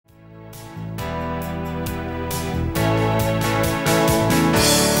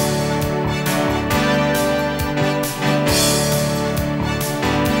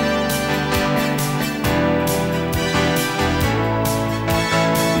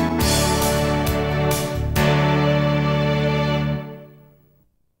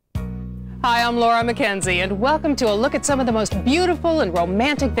Hi, I'm Laura McKenzie, and welcome to a look at some of the most beautiful and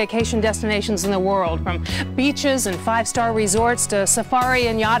romantic vacation destinations in the world, from beaches and five-star resorts to safari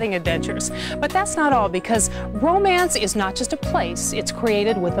and yachting adventures. But that's not all, because romance is not just a place, it's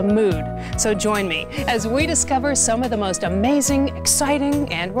created with a mood. So join me as we discover some of the most amazing,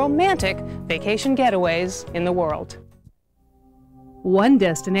 exciting, and romantic vacation getaways in the world. One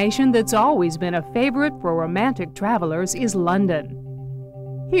destination that's always been a favorite for romantic travelers is London.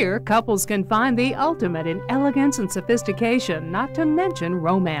 Here, couples can find the ultimate in elegance and sophistication, not to mention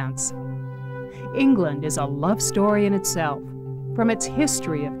romance. England is a love story in itself, from its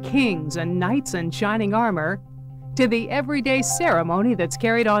history of kings and knights in shining armor to the everyday ceremony that's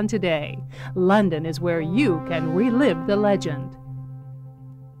carried on today. London is where you can relive the legend.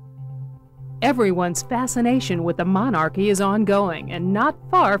 Everyone's fascination with the monarchy is ongoing, and not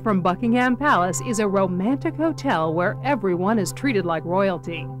far from Buckingham Palace is a romantic hotel where everyone is treated like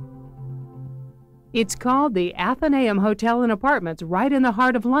royalty. It's called the Athenaeum Hotel and Apartments, right in the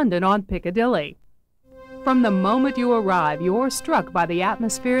heart of London on Piccadilly. From the moment you arrive, you're struck by the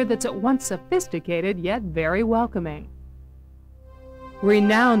atmosphere that's at once sophisticated yet very welcoming.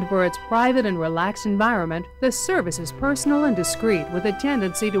 Renowned for its private and relaxed environment, the service is personal and discreet, with a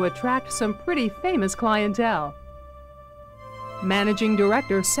tendency to attract some pretty famous clientele. Managing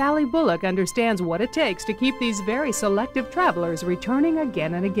Director Sally Bullock understands what it takes to keep these very selective travelers returning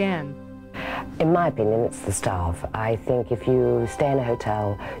again and again. In my opinion, it's the staff. I think if you stay in a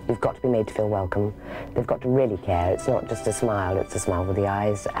hotel, you've got to be made to feel welcome. They've got to really care. It's not just a smile, it's a smile with the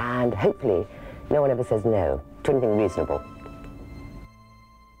eyes, and hopefully no one ever says no to anything reasonable.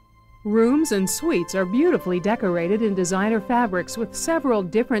 Rooms and suites are beautifully decorated in designer fabrics with several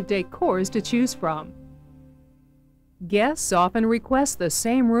different decors to choose from. Guests often request the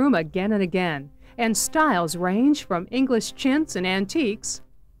same room again and again, and styles range from English chintz and antiques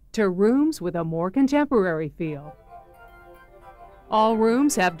to rooms with a more contemporary feel. All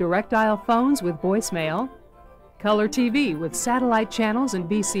rooms have direct dial phones with voicemail, color TV with satellite channels and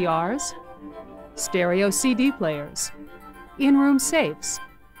VCRs, stereo CD players, in-room safes,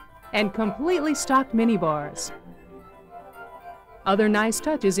 and completely stocked minibars. Other nice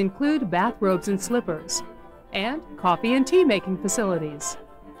touches include bathrobes and slippers, and coffee and tea making facilities.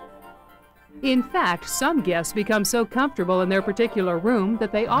 In fact, some guests become so comfortable in their particular room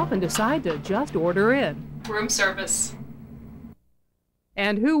that they often decide to just order in. Room service.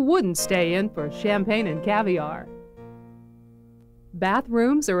 And who wouldn't stay in for champagne and caviar?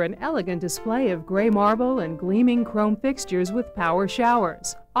 Bathrooms are an elegant display of gray marble and gleaming chrome fixtures with power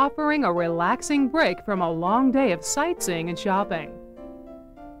showers, offering a relaxing break from a long day of sightseeing and shopping.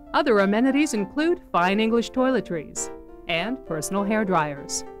 Other amenities include fine English toiletries and personal hair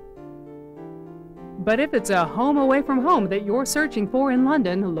dryers. But if it's a home away from home that you're searching for in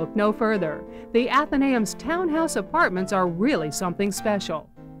London, look no further. The Athenaeum's townhouse apartments are really something special.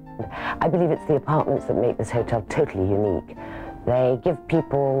 I believe it's the apartments that make this hotel totally unique. They give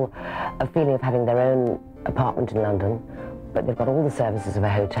people a feeling of having their own apartment in London, but they've got all the services of a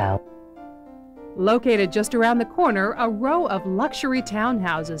hotel. Located just around the corner, a row of luxury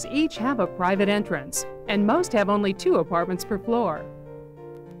townhouses each have a private entrance, and most have only 2 apartments per floor.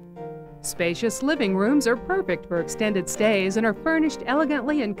 Spacious living rooms are perfect for extended stays and are furnished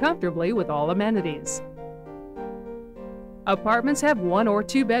elegantly and comfortably with all amenities. Apartments have 1 or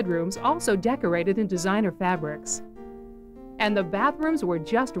 2 bedrooms, also decorated in designer fabrics. And the bathrooms were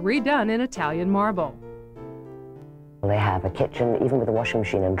just redone in Italian marble. They have a kitchen, even with a washing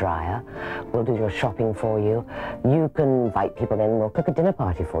machine and dryer. We'll do your shopping for you. You can invite people in. We'll cook a dinner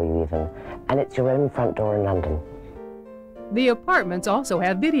party for you even. And it's your own front door in London. The apartments also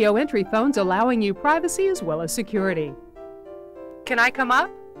have video entry phones, allowing you privacy as well as security. Can I come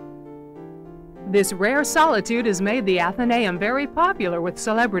up? This rare solitude has made the Athenaeum very popular with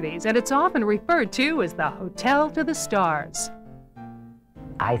celebrities, and it's often referred to as the Hotel to the Stars.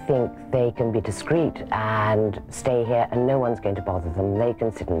 I think they can be discreet and stay here and no one's going to bother them. They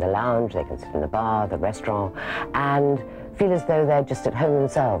can sit in the lounge, they can sit in the bar, the restaurant, and feel as though they're just at home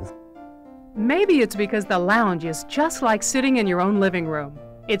themselves. Maybe it's because the lounge is just like sitting in your own living room.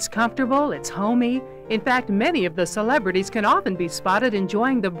 It's comfortable, it's homey. In fact, many of the celebrities can often be spotted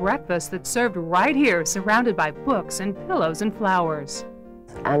enjoying the breakfast that's served right here, surrounded by books and pillows and flowers.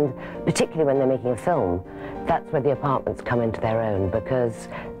 And particularly when they're making a film, that's where the apartments come into their own, because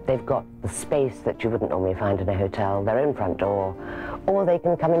they've got the space that you wouldn't normally find in a hotel, their own front door, or they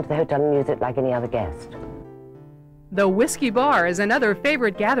can come into the hotel and use it like any other guest. The Whiskey Bar is another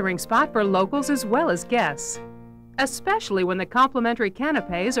favorite gathering spot for locals as well as guests, especially when the complimentary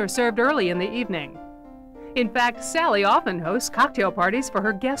canapés are served early in the evening. In fact, Sally often hosts cocktail parties for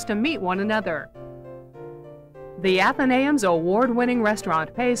her guests to meet one another. The Athenaeum's award-winning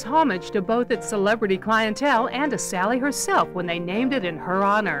restaurant pays homage to both its celebrity clientele and to Sally herself when they named it in her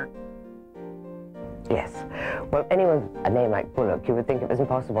honor. Yes. Well, anyone with a name like Bullock, you would think it was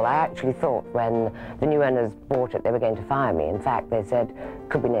impossible. I actually thought when the new owners bought it, they were going to fire me. In fact, they said,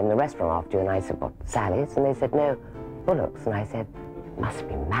 could we name the restaurant after you? And I said, what, Sally's? And they said, no, Bullock's. And I said, must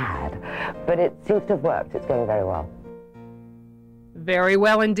be mad. But it seems to have worked. It's going very well. Very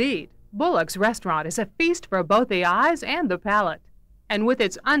well indeed. Bullock's restaurant is a feast for both the eyes and the palate. And with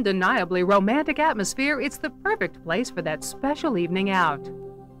its undeniably romantic atmosphere, it's the perfect place for that special evening out.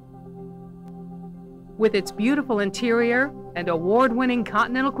 With its beautiful interior and award-winning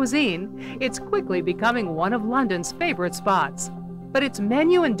continental cuisine, it's quickly becoming one of London's favorite spots. But its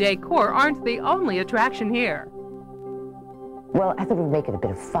menu and decor aren't the only attraction here. Well, I thought it would make it a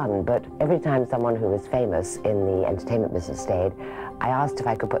bit of fun, but every time someone who was famous in the entertainment business stayed, I asked if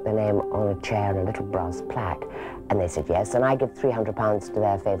I could put their name on a chair and a little brass plaque, and they said yes, and I give £300 to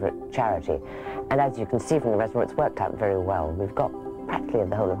their favourite charity. And as you can see from the restaurant, it's worked out very well. We've got practically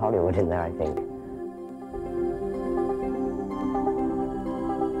the whole of Hollywood in there, I think.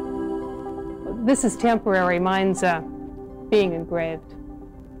 This is temporary. Mine's being engraved.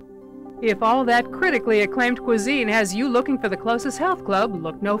 If all that critically acclaimed cuisine has you looking for the closest health club,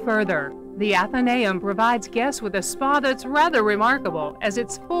 look no further. The Athenaeum provides guests with a spa that's rather remarkable, as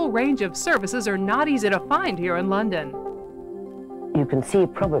its full range of services are not easy to find here in London. You can see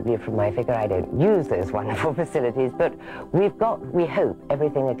probably from my figure I don't use those wonderful facilities, but we've got, we hope,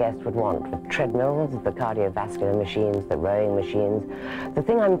 everything a guest would want. The treadmills, the cardiovascular machines, the rowing machines. The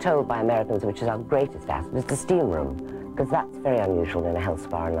thing I'm told by Americans, which is our greatest asset, is the steam room, because that's very unusual in a health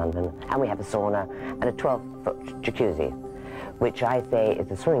spa in London. And we have a sauna and a 12-foot jacuzzi, which I say is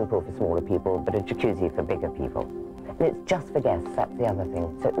a swimming pool for smaller people, but a jacuzzi for bigger people. And it's just for guests, that's the other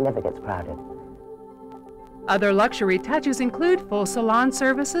thing, so it never gets crowded. Other luxury touches include full salon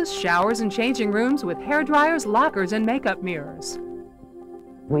services, showers and changing rooms with hair dryers, lockers, and makeup mirrors.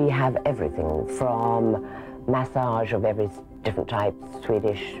 We have everything from massage of every different type,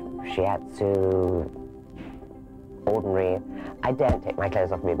 Swedish, shiatsu, ordinary. I daren't take my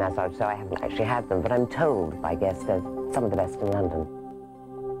clothes off and be massaged, so I haven't actually had them, but I'm told by guests they're some of the best in London.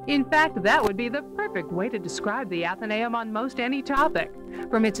 In fact, that would be the perfect way to describe the Athenaeum on most any topic.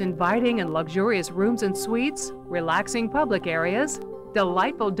 From its inviting and luxurious rooms and suites, relaxing public areas,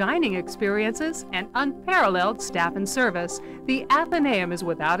 delightful dining experiences, and unparalleled staff and service, the Athenaeum is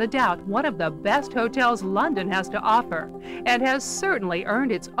without a doubt one of the best hotels London has to offer, and has certainly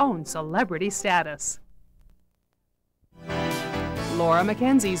earned its own celebrity status. Laura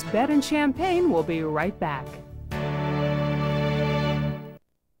McKenzie's Bed and Champagne will be right back.